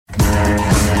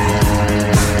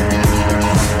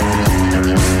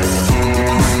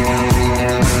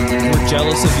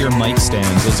jealous of your mic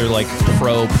stands. Those are like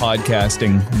pro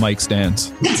podcasting mic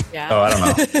stands. Yeah. Oh, I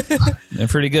don't know. They're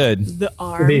pretty good. The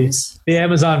arms. The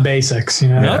Amazon Basics, you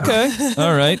know. Yeah. Okay.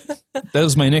 All right. That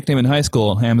was my nickname in high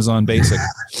school, Amazon Basic.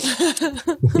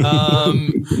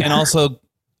 And also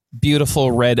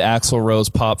beautiful red Axl Rose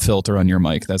pop filter on your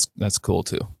mic. That's cool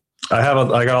too.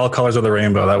 I got all colors of the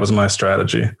rainbow. That was my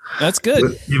strategy. That's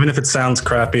good. Even if it sounds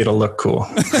crappy, it'll look cool.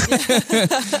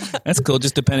 That's cool.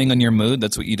 Just depending on your mood,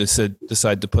 that's what you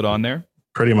decide to put on there.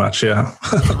 Pretty much, yeah.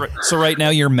 So right now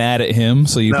you're mad at him,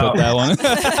 so you put that one.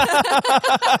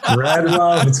 Red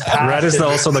love. It's Red is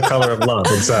also the color of love.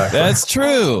 Exactly. That's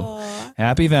true.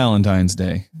 Happy Valentine's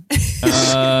Day.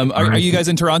 Are you guys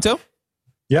in Toronto?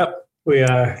 Yep. We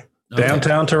are.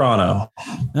 Downtown Toronto.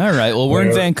 All right. Well, we're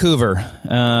in Vancouver.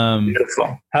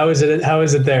 Beautiful. How is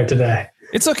it there today?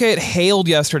 It's okay. It hailed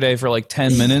yesterday for like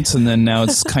 10 minutes, and then now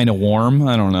it's kind of warm.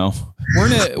 I don't know.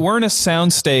 We're in a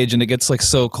sound stage, and it gets like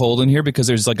so cold in here because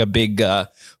there's like a big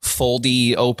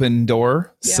foldy open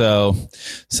door. Yeah. So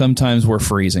sometimes we're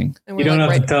freezing. You don't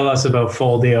have to tell us about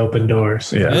foldy open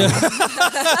doors. Yeah.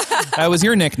 That was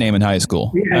your nickname in high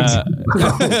school.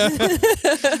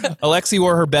 Alexi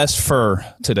wore her best fur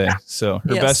today. So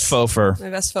her best faux fur. My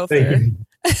best faux fur.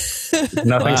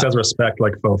 Nothing says respect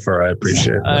like faux fur. I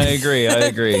appreciate it. I agree.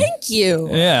 Thank you.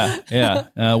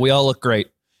 Yeah. We all look great.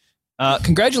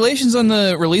 Congratulations on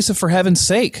the release of For Heaven's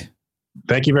Sake.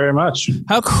 Thank you very much.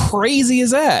 How crazy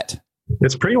is that?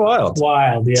 It's pretty wild.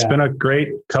 Yeah. It's been a great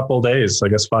couple days. I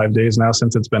guess 5 days now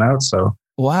since it's been out. So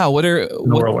wow.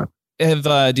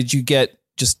 Did you get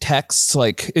just texts?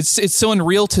 Like it's so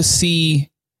unreal to see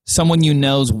someone you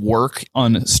know's work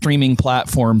on streaming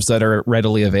platforms that are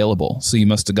readily available. So you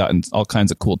must have gotten all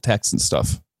kinds of cool texts and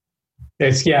stuff.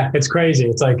 It's crazy.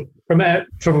 It's like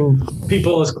from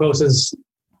people as close as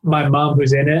my mom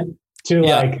who's in it to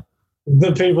like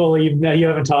the people you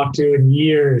haven't talked to in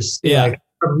years. Yeah. Like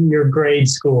from your grade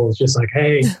school. It's just like,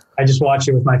 hey, I just watched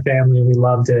it with my family and we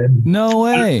loved it. No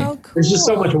way. Oh, cool. There's just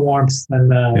so much warmth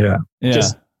and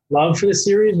just love for the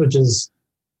series, which is,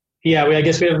 I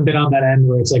guess we haven't been on that end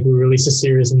where it's like we release a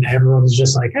series and everyone's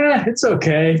just like, it's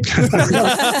okay.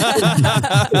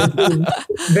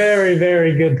 Very,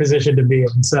 very good position to be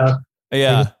in. So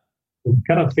I'm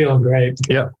kind of feeling great.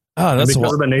 Yeah. Oh, that's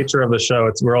because of the nature of the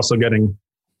show. We're also getting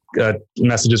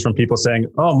messages from people saying,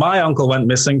 "Oh, my uncle went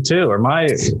missing too," or my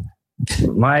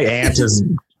aunt has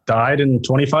died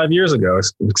 25 years ago,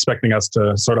 expecting us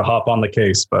to sort of hop on the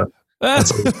case. But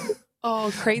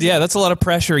crazy! Yeah, that's a lot of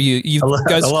pressure. You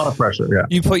guys, a lot of pressure. Yeah,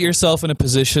 you put yourself in a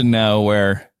position now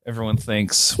where everyone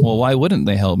thinks, "Well, why wouldn't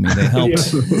they help me? They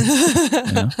helped."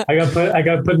 I got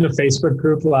put in a Facebook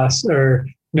group so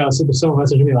someone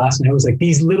messaged me last night. It was like,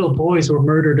 these little boys were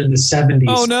murdered in the 70s.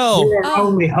 Oh, no. We're our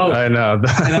only hope. I know.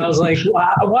 And I was like,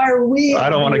 why are we? I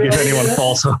don't want to give anyone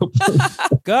false hope.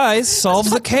 Guys, solve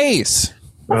the case.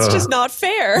 That's just not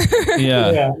fair.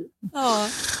 Yeah.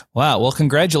 Oh. Wow. Well,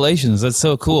 congratulations. That's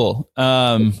so cool.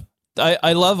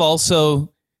 I love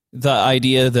also the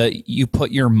idea that you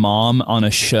put your mom on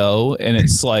a show and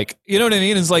it's like, you know what I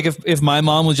mean? It's like if my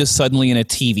mom was just suddenly in a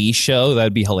TV show,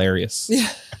 that'd be hilarious. Yeah.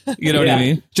 You know what I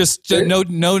mean? Just no,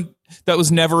 that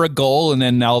was never a goal. And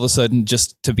then all of a sudden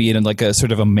just to be in like a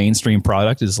sort of a mainstream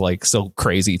product is like so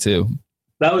crazy too.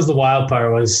 That was the wild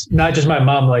part, was not just my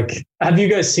mom. Like, have you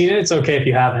guys seen it? It's okay if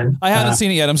you haven't. I haven't seen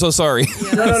it yet. I'm so sorry.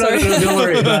 No, don't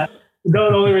worry. But the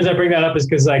only reason I bring that up is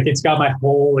because like it's got my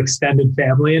whole extended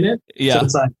family in it. Yeah. So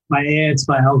it's like my aunts,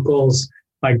 my uncles,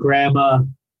 my grandma,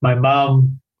 my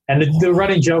mom. And the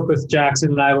running joke with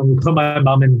Jackson and I, when we put my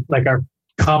mom in like our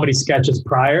comedy sketches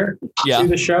prior to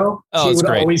the show, she would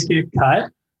always get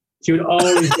cut. She would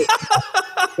always get cut.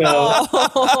 So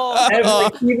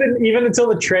even until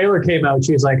the trailer came out,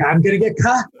 she was like, I'm going to get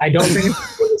cut. I don't think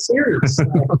it's for the series.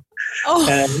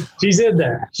 And she's in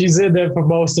there. She's in there for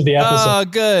most of the episode. Oh,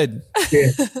 good.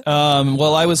 Yeah.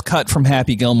 Well, I was cut from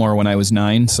Happy Gilmore when I was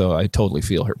 9, so I totally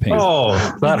feel her pain. Oh,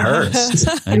 that hurts.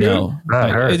 I know. That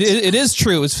hurts. It is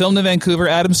true. It was filmed in Vancouver.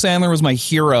 Adam Sandler was my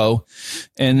hero.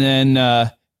 And then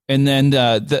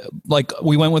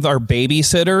we went with our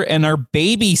babysitter, and our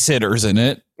babysitter's in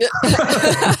it.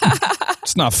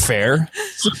 It's not fair.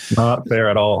 Not fair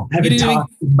at all. You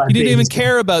didn't even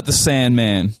care about the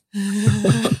Sandman.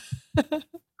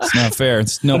 It's not fair.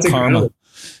 It's no karma.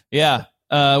 Yeah.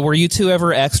 Were you two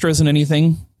ever extras in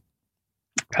anything?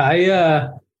 I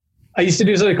used to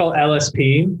do something called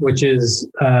LSP, which is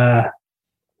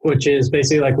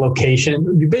basically like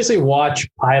location. You basically watch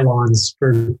pylons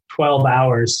for 12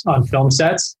 hours on film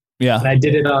sets. Yeah. And I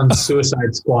did it on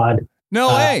Suicide Squad. No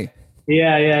way.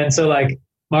 Yeah. And so like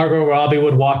Margot Robbie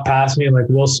would walk past me and like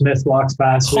Will Smith walks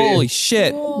past me. Holy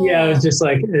shit. Yeah, it was just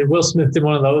like Will Smith did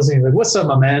one of those and he's like, "What's up,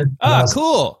 my man?"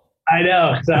 Cool. I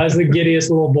know. So I was the giddiest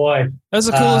little boy. That's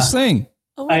the coolest thing.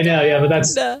 Oh I know, yeah, but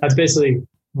that's basically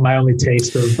my only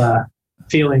taste of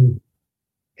feeling,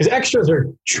 because extras are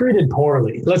treated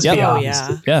poorly. Let's be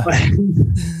honest. Yeah.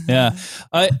 Yeah.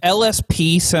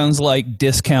 LSP sounds like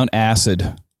discount acid.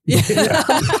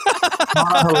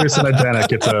 Not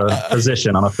hallucinogenic. It's a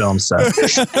position on a film set.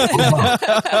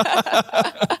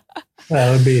 That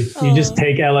would be, you just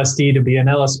take LSD to be an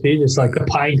LSP, just like the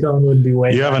pine cone would be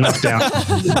way. You have enough down.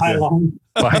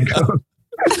 Pine cone.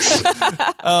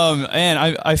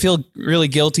 Man, I feel really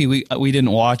guilty. We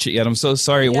didn't watch it yet. I'm so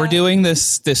sorry. Yeah. We're doing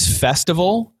this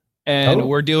festival, and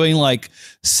we're doing like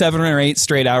 7 or 8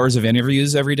 straight hours of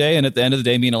interviews every day. And at the end of the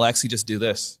day, me and Alexi just do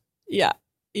this. Yeah.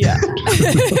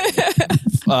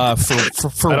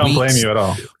 For I don't weeks. blame you at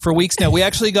all. For weeks now, we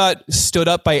actually got stood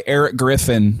up by Eric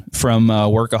Griffin from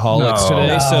Workaholics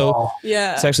today. So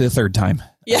it's actually the 3rd time.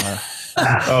 Yeah.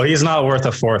 He's not worth a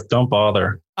 4th. Don't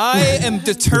bother. I am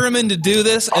determined to do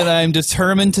this, and I'm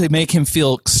determined to make him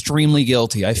feel extremely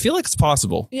guilty. I feel like it's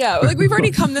possible. Yeah, like we've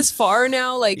already come this far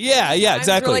now. Like yeah,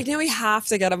 exactly. We're like, now we have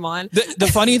to get him on. The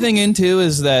funny thing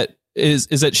is that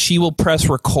she will press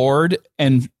record,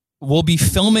 and we'll be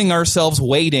filming ourselves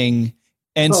waiting,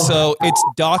 and so it's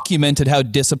documented how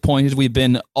disappointed we've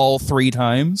been all 3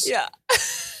 times. Yeah.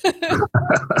 So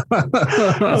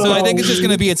I think it's just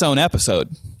going to be its own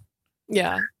episode.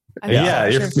 Yeah.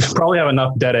 You probably have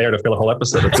enough dead air to fill a whole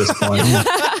episode at this point.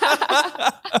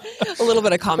 A little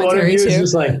bit of commentary too.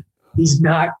 Just like, he's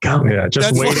not coming. Yeah,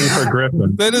 just waiting for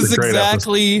Griffin. That is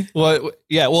exactly what.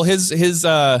 Yeah, well, his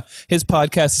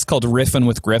podcast is called Riffin'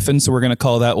 with Griffin, so we're going to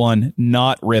call that one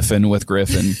Not Riffin' with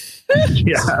Griffin.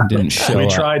 Yeah, didn't show. We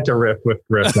tried to riff with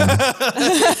Griffin.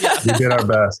 We did our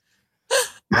best.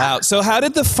 Wow. So, how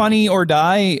did the Funny or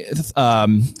Die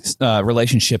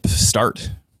relationship start?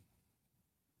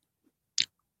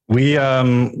 We,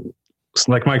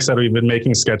 like Mike said, we've been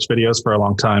making sketch videos for a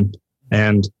long time.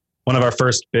 And one of our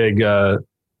first big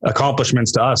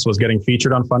accomplishments to us was getting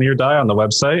featured on Funny or Die on the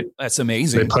website. That's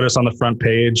amazing. They put us on the front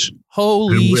page.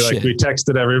 Holy shit. We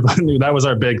texted everybody. That was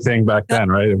our big thing back then,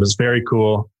 right? It was very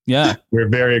cool. Yeah. We were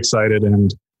very excited.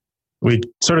 And we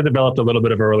sort of developed a little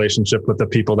bit of a relationship with the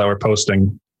people that were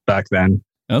posting back then.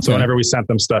 Okay. So whenever we sent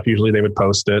them stuff, usually they would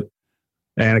post it.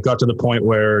 And it got to the point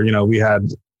where, we had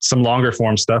some longer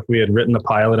form stuff. We had written the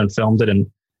pilot and filmed it, and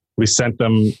we sent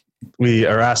them,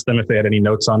 asked them if they had any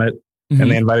notes on it. Mm-hmm.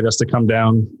 And they invited us to come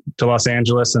down to Los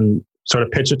Angeles and sort of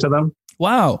pitch it to them.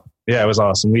 Wow. Yeah, it was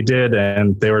awesome. We did.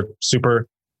 And they were super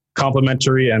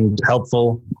complimentary and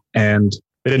helpful, and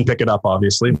they didn't pick it up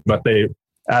obviously, but they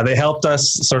helped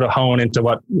us sort of hone into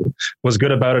what was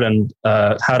good about it and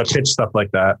how to pitch stuff like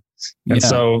that. And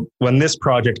so when this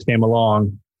project came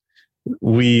along,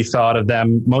 we thought of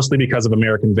them mostly because of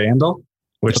American Vandal,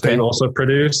 which they also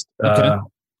produced,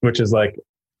 which is like,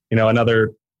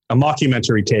 a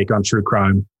mockumentary take on true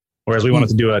crime. Whereas we wanted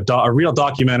to do a real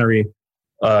documentary,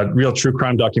 real true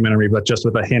crime documentary, but just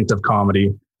with a hint of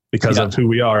comedy because of who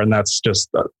we are. And that's just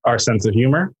our sense of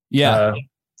humor. Yeah.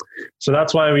 So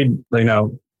that's why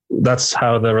that's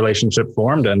how the relationship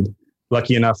formed, and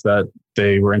lucky enough that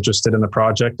they were interested in the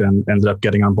project and ended up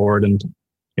getting on board and,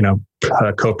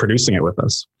 co-producing it with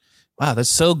us. Wow. That's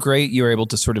so great. You were able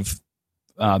to sort of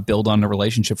build on a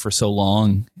relationship for so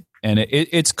long. And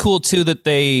it's cool too, that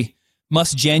they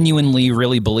must genuinely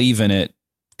really believe in it,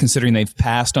 considering they've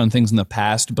passed on things in the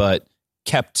past, but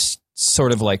kept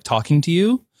sort of like talking to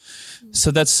you. So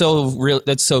that's so real.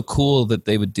 That's so cool that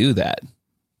they would do that.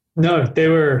 No, they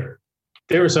were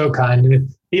so kind. And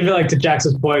even like to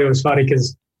Jackson's point, it was funny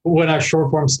because when our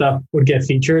short form stuff would get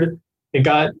featured, it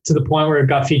got to the point where it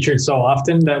got featured so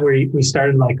often that we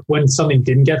started like, when something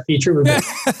didn't get featured, we'd be like,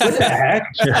 what the heck?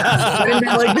 I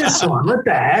didn't like this one. What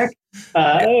the heck?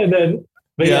 The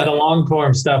long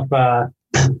form stuff,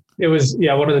 it was,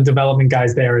 one of the development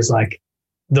guys there is like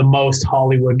the most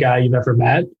Hollywood guy you've ever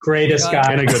met. Greatest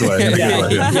guy. In a good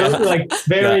way. Like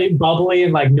very bubbly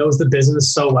and like knows the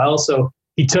business so well. So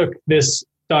he took this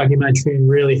documentary and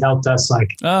really helped us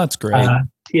like, oh, that's great.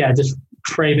 Just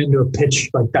frame into a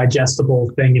pitch, like digestible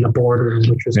thing in a boardroom,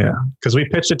 which was because we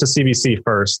pitched it to CBC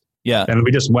first. Yeah. And we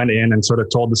just went in and sort of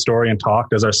told the story and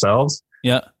talked as ourselves.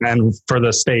 Yeah. And for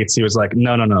the States, he was like,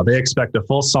 no. They expect a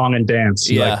full song and dance.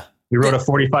 We wrote a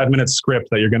 45-minute script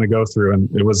that you're going to go through. And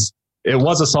it was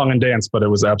a song and dance, but it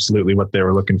was absolutely what they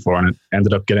were looking for. And it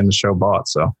ended up getting the show bought.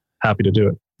 So happy to do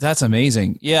it. That's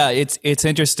amazing. Yeah. It's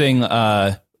interesting.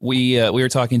 we were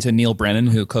talking to Neil Brennan,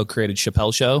 who co-created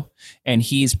Chappelle's Show, and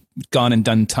he's gone and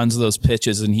done tons of those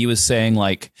pitches. And he was saying,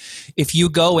 like, if you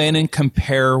go in and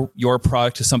compare your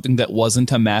product to something that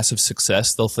wasn't a massive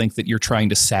success, they'll think that you're trying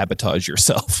to sabotage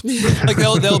yourself. Like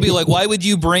they'll be like, why would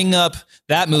you bring up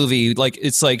that movie? Like,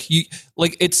 it's like you,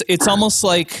 like, it's almost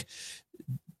like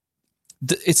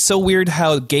it's so weird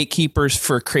how gatekeepers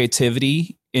for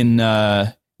creativity in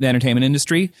the entertainment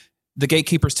industry, the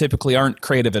gatekeepers typically aren't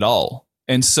creative at all.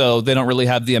 And so they don't really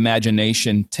have the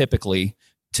imagination typically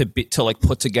to like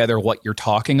put together what you're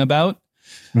talking about,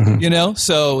 you know?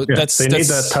 So they need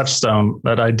that touchstone,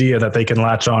 that idea that they can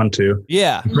latch on to.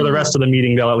 Yeah. For the rest of the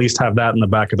meeting, they'll at least have that in the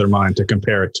back of their mind to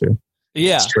compare it to.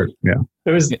 Yeah. It's true. Yeah.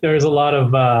 There was a lot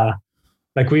of,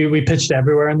 like we pitched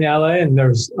everywhere in the LA, and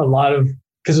there's a lot of,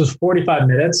 because it was 45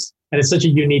 minutes and it's such a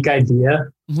unique idea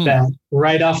that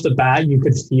right off the bat, you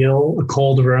could feel a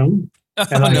cold room.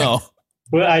 And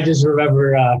well, I just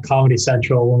remember Comedy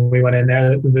Central when we went in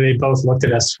there, they both looked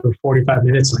at us for 45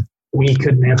 minutes like, we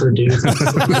could never do this.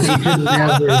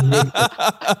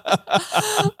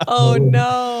 Oh,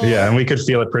 no. Yeah, and we could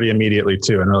feel it pretty immediately,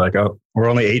 too. And we're like, oh, we're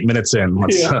only 8 minutes in.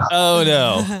 Oh,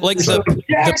 no. Like the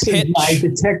pitch. My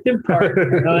detective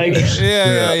partner. Like,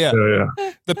 yeah.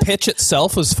 The pitch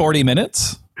itself was 40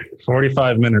 minutes?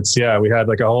 45 minutes, yeah. We had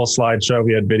like a whole slideshow.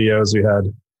 We had videos. We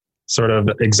had sort of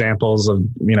examples of,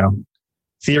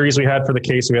 theories we had for the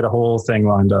case. We had a whole thing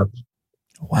lined up.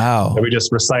 Wow. We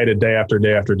just recited day after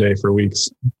day after day for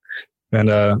weeks. And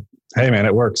hey, man,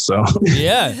 it works. So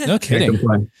yeah, no kidding.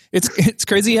 It's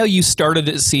crazy how you started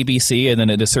at CBC and then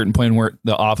at a certain point where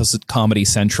the office at Comedy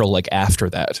Central, like after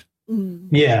that.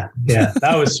 Yeah.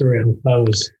 That was surreal. That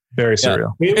was very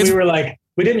surreal. We were like,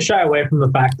 we didn't shy away from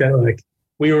the fact that like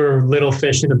we were little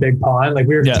fish in a big pond. Like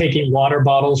we were taking water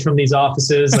bottles from these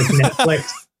offices, like Netflix.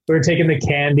 We were taking the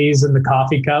candies and the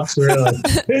coffee cups. We were like,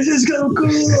 this is so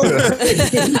cool.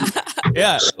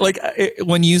 Yeah. Like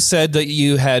when you said that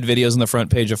you had videos on the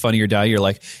front page of Funny or Die, you're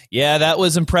like, yeah, that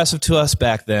was impressive to us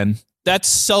back then. That's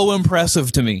so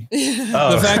impressive to me.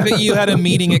 The fact that you had a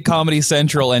meeting at Comedy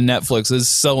Central and Netflix is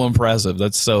so impressive.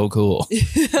 That's so cool.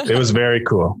 It was very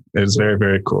cool. It was very,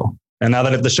 very cool. And now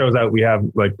that the show's out, we have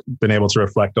like been able to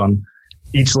reflect on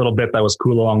each little bit that was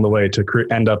cool along the way to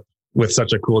end up with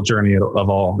such a cool journey of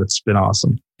all. It's been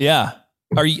awesome. Yeah.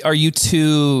 Are you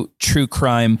two true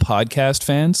crime podcast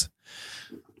fans?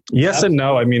 Yes and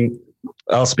no. I mean,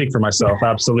 I'll speak for myself.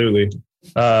 Absolutely.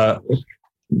 The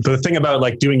thing about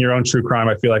like doing your own true crime,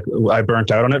 I feel like I burnt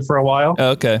out on it for a while.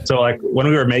 Okay. So like when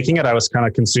we were making it, I was kind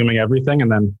of consuming everything. And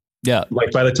then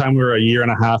like by the time we were a year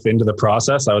and a half into the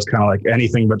process, I was kind of like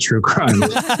anything but true crime.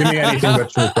 Give me anything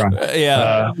but true crime.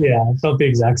 I felt the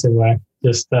exact same way.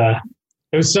 Just,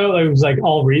 it was like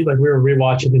all like we were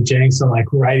rewatching the Jinx and like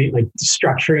writing, like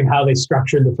structuring how they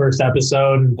structured the first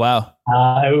episode. Wow.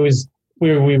 It was,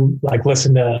 we like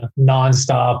listened to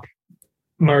nonstop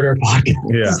murder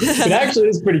podcasts. Yeah. It actually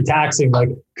is pretty taxing. Like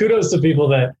kudos to people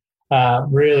that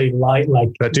really like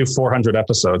that do 400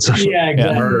 episodes. Yeah,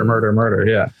 exactly. Murder.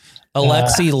 Yeah.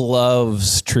 Alexi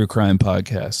loves true crime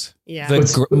podcasts. Yeah.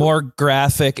 The more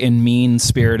graphic and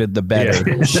mean-spirited, the better.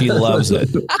 Yeah. She loves it.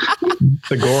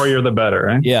 The gorier, the better,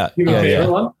 right? Yeah.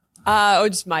 One?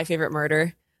 Just my favorite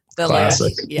murder. The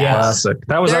Classic. Classic.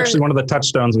 That was actually one of the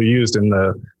touchstones we used in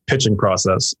the pitching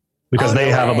process because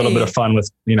they have a little bit of fun with,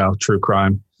 true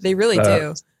crime. They really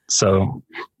do. So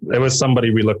it was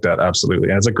somebody we looked at. Absolutely.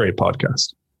 And it's a great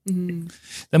podcast. Mm-hmm.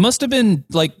 That must have been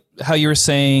like how you were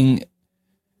saying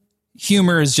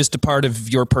humor is just a part of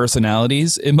your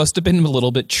personalities. It must have been a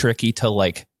little bit tricky to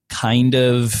like kind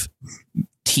of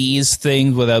tease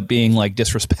things without being like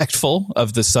disrespectful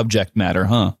of the subject matter,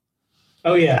 huh?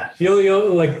 Oh yeah.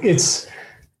 You'll like it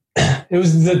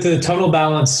was the tonal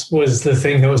balance was the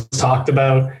thing that was talked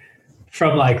about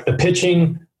from like the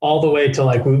pitching all the way to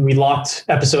like we locked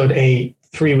episode 8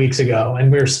 3 weeks ago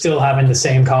and we're still having the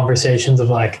same conversations of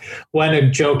like when a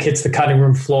joke hits the cutting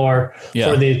room floor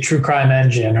for the true crime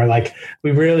engine, or like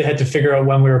we really had to figure out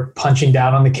when we were punching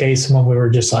down on the case and when we were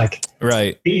just like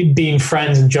being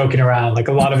friends and joking around. Like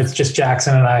a lot of it's just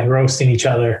Jackson and I roasting each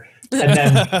other. And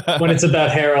then when it's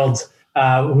about Harold,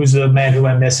 who's the man who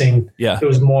went missing, it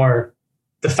was more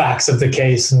the facts of the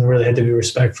case and really had to be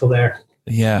respectful there.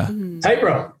 Yeah.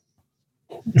 Tightrope.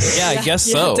 Yeah, I guess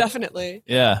so. Definitely.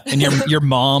 Yeah. And your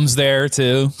mom's there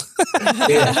too.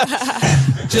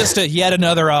 Just yet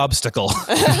another obstacle.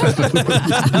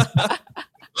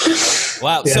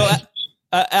 Wow. Yeah. So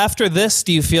after this,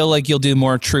 do you feel like you'll do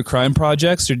more true crime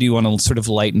projects or do you want to sort of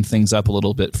lighten things up a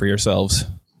little bit for yourselves?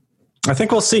 I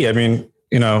think we'll see. I mean,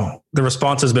 the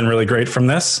response has been really great from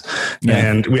this,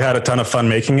 and we had a ton of fun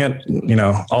making it.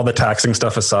 All the taxing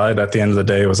stuff aside, at the end of the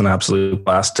day, it was an absolute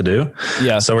blast to do.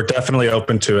 Yeah. So we're definitely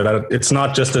open to it. It's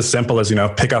not just as simple as,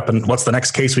 pick up and what's the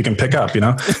next case we can pick up, it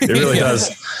really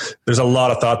does. There's a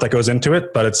lot of thought that goes into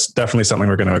it, but it's definitely something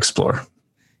we're going to explore.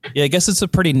 Yeah. I guess it's a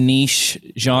pretty niche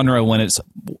genre when it's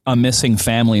a missing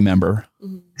family member.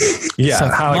 Yeah.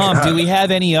 Like, Mom, do we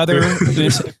have any other?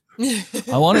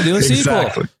 I want to do a sequel.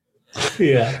 Exactly.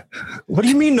 Yeah. What do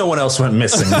you mean no one else went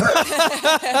missing?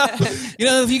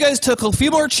 If you guys took a few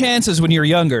more chances when you were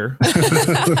younger. What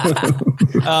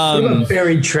about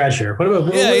buried treasure? What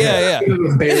about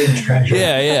buried treasure?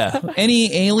 Yeah.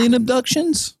 Any alien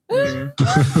abductions? Do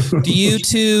you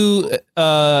two,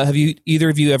 have either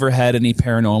of you ever had any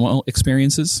paranormal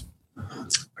experiences?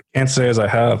 I can't say as I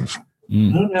have.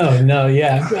 No.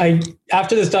 Yeah.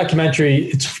 After this documentary,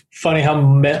 it's funny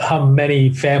how many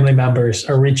family members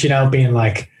are reaching out being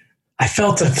like, I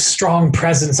felt a strong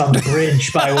presence on the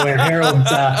bridge by where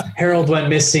Harold went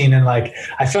missing. And like,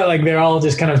 I felt like they're all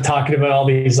just kind of talking about all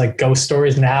these like ghost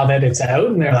stories now that it's out.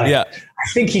 And they're like, I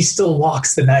think he still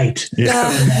walks the night. Yeah.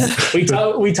 We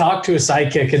talked to a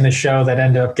sidekick in the show that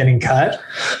ended up getting cut.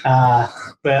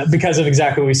 But because of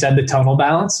exactly what we said, the tonal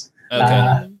balance.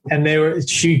 Okay. And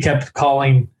she kept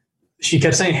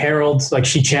saying Harold, like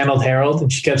she channeled Harold,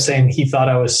 and she kept saying he thought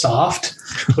I was soft,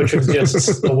 which was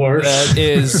just the worst. That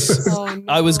is,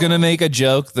 I was going to make a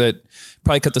joke that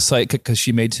probably cut the sidekick because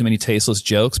she made too many tasteless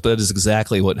jokes, but that is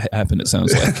exactly what happened, it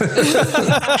sounds like.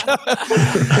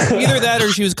 Either that or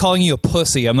she was calling you a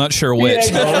pussy. I'm not sure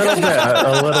which.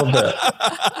 Yeah, a little bit.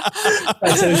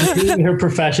 So her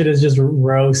profession is just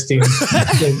roasting.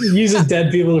 Uses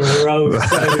dead people to roast.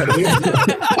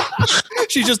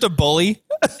 She's just a bully.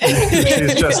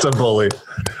 She's just a bully.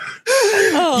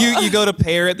 You go to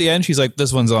pay her at the end. She's like,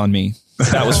 "This one's on me."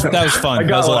 That was fun. I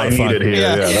got what I needed here.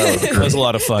 Yeah, that was a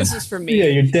lot of fun. This is for me. Yeah,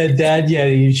 your dead dad. Yeah,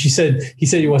 he said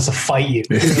he wants to fight you.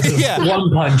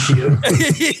 One punch you.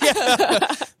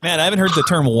 Man, I haven't heard the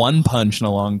term "one punch" in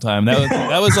a long time.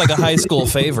 That was like a high school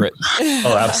favorite.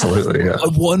 Oh, absolutely. Yeah, I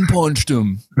one punched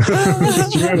him.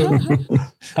 It's true.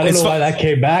 I don't know why that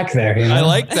came back there. I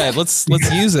like that. Let's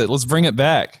use it. Let's bring it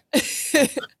back.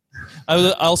 I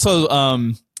was also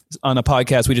on a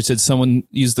podcast we just did. Someone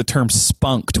used the term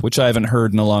 "spunked," which I haven't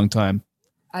heard in a long time.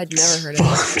 I'd never heard of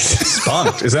it.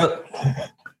 Spunked? Is that?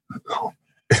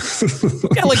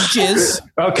 Yeah, like jizz.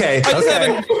 Okay.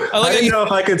 I didn't know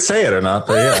if I could say it or not,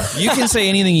 but yeah. You can say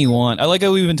anything you want. I like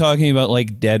how we've been talking about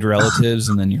like dead relatives,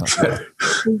 and then you're like,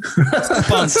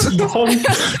 spunked.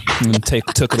 And then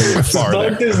took it a little farther.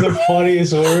 Spunked is the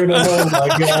funniest word. Oh my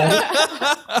god!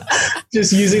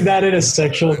 Just using that in a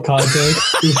sexual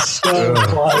context is so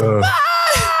fun.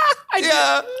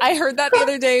 I heard that the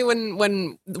other day when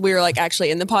we were like actually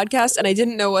in the podcast, and I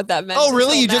didn't know what that meant. Oh,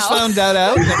 really? You just found that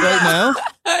out right now?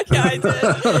 Yeah, I did.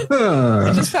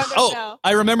 I just found out now.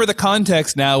 I remember the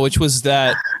context now, which was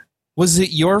that, was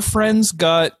it your friends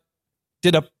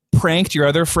did a pranked your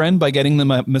other friend by getting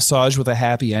them a massage with a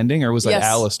happy ending, or was that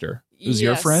Alistair? It was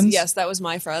your friends? Yes, that was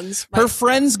my friends. Her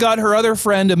friends got her other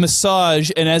friend a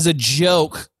massage, and as a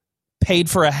joke, paid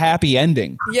for a happy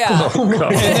ending. Yeah.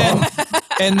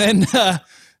 And then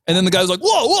the guy was like,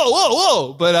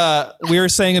 whoa. But we were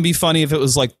saying it'd be funny if it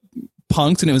was like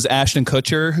punked and it was Ashton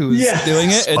Kutcher who was doing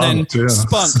it. Spunked, and then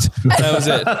spunked. That was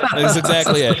it. That was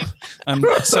exactly it. I'm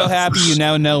so happy you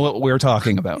now know what we're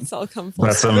talking about. It's all come full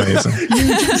That's amazing.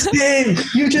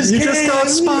 You just got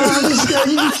spunked.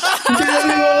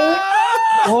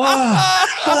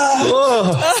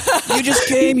 You just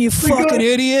came, you fucking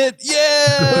idiot.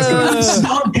 Yeah.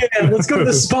 Let's go to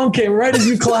the spunk cam right as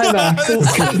you climax.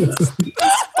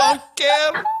 Spunk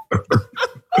cam.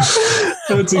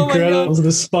 That's incredible.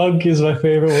 The spunk is my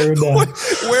favorite word now.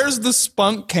 Where's the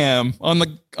spunk cam on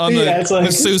the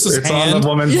masseuse's it's hand? on the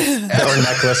woman or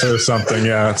necklace or something.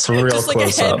 Yeah, it's real just like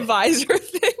close a head up. visor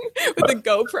thing with a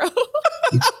GoPro.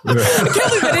 I can't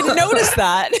believe I didn't notice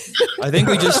that. I think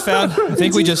we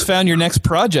just found your next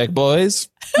project, boys.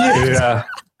 Yeah.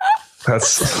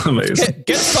 That's amazing.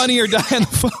 Get funny or die on the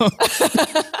phone.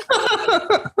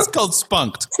 It's called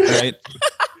Spunked, right?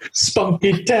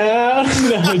 Spunky town.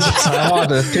 I want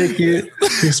to take it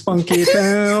to Spunky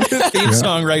town. The theme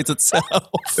song writes itself.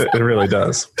 It really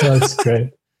does. That's great.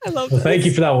 I love that. Thank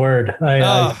you for that word.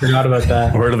 I forgot about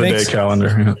that. Word of the day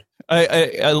calendar.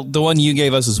 I the one you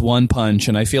gave us is one punch,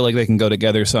 and I feel like they can go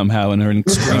together somehow in an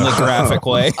extremely graphic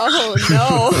way. Oh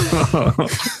no!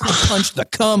 Punch the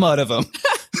cum out of him.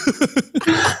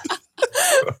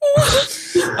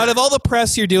 Out of all the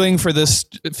press you're doing for this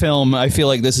film, I feel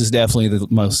like this is definitely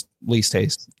the least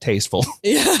tasteful.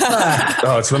 Yeah.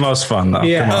 Oh, it's the most fun though.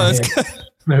 Yeah,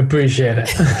 I appreciate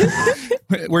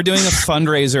it. We're doing a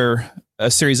series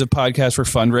of podcasts for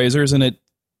fundraisers, and it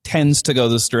tends to go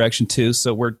this direction too.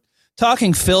 So we're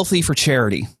talking filthy for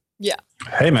charity. Yeah.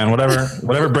 Hey man,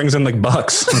 whatever brings in the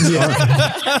bucks.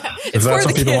 If that's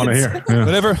what people want to hear.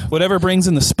 Yeah. Whatever brings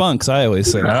in the spunks, I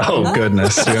always say. Oh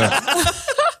goodness. Yeah.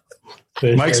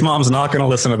 Mike's mom's not going to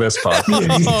listen to this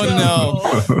podcast.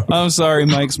 Oh no. I'm sorry,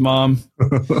 Mike's mom.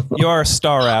 You are a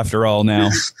star after all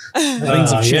now.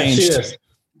 Things have changed.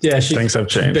 Things have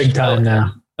changed. Big time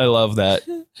now. I love that.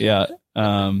 Yeah.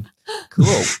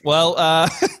 Cool. Well,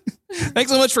 thanks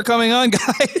so much for coming on,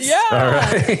 guys. Yeah. All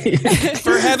right.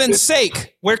 For heaven's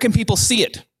sake, where can people see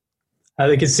it?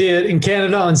 They can see it in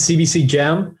Canada on CBC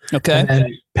Gem. Okay.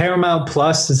 And Paramount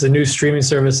Plus is a new streaming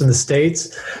service in the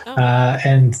States.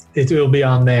 And it will be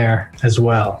on there as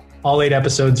well. All 8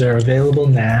 episodes are available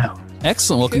now.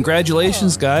 Excellent. Well,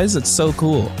 congratulations, guys. It's so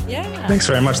cool. Yeah. Thanks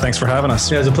very much. Thanks for having us.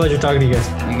 Yeah, it was a pleasure talking to you guys.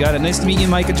 You got it. Nice to meet you,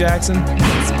 Micah Jackson.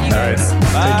 Thanks to you guys. All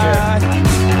right. Bye. Take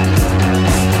care.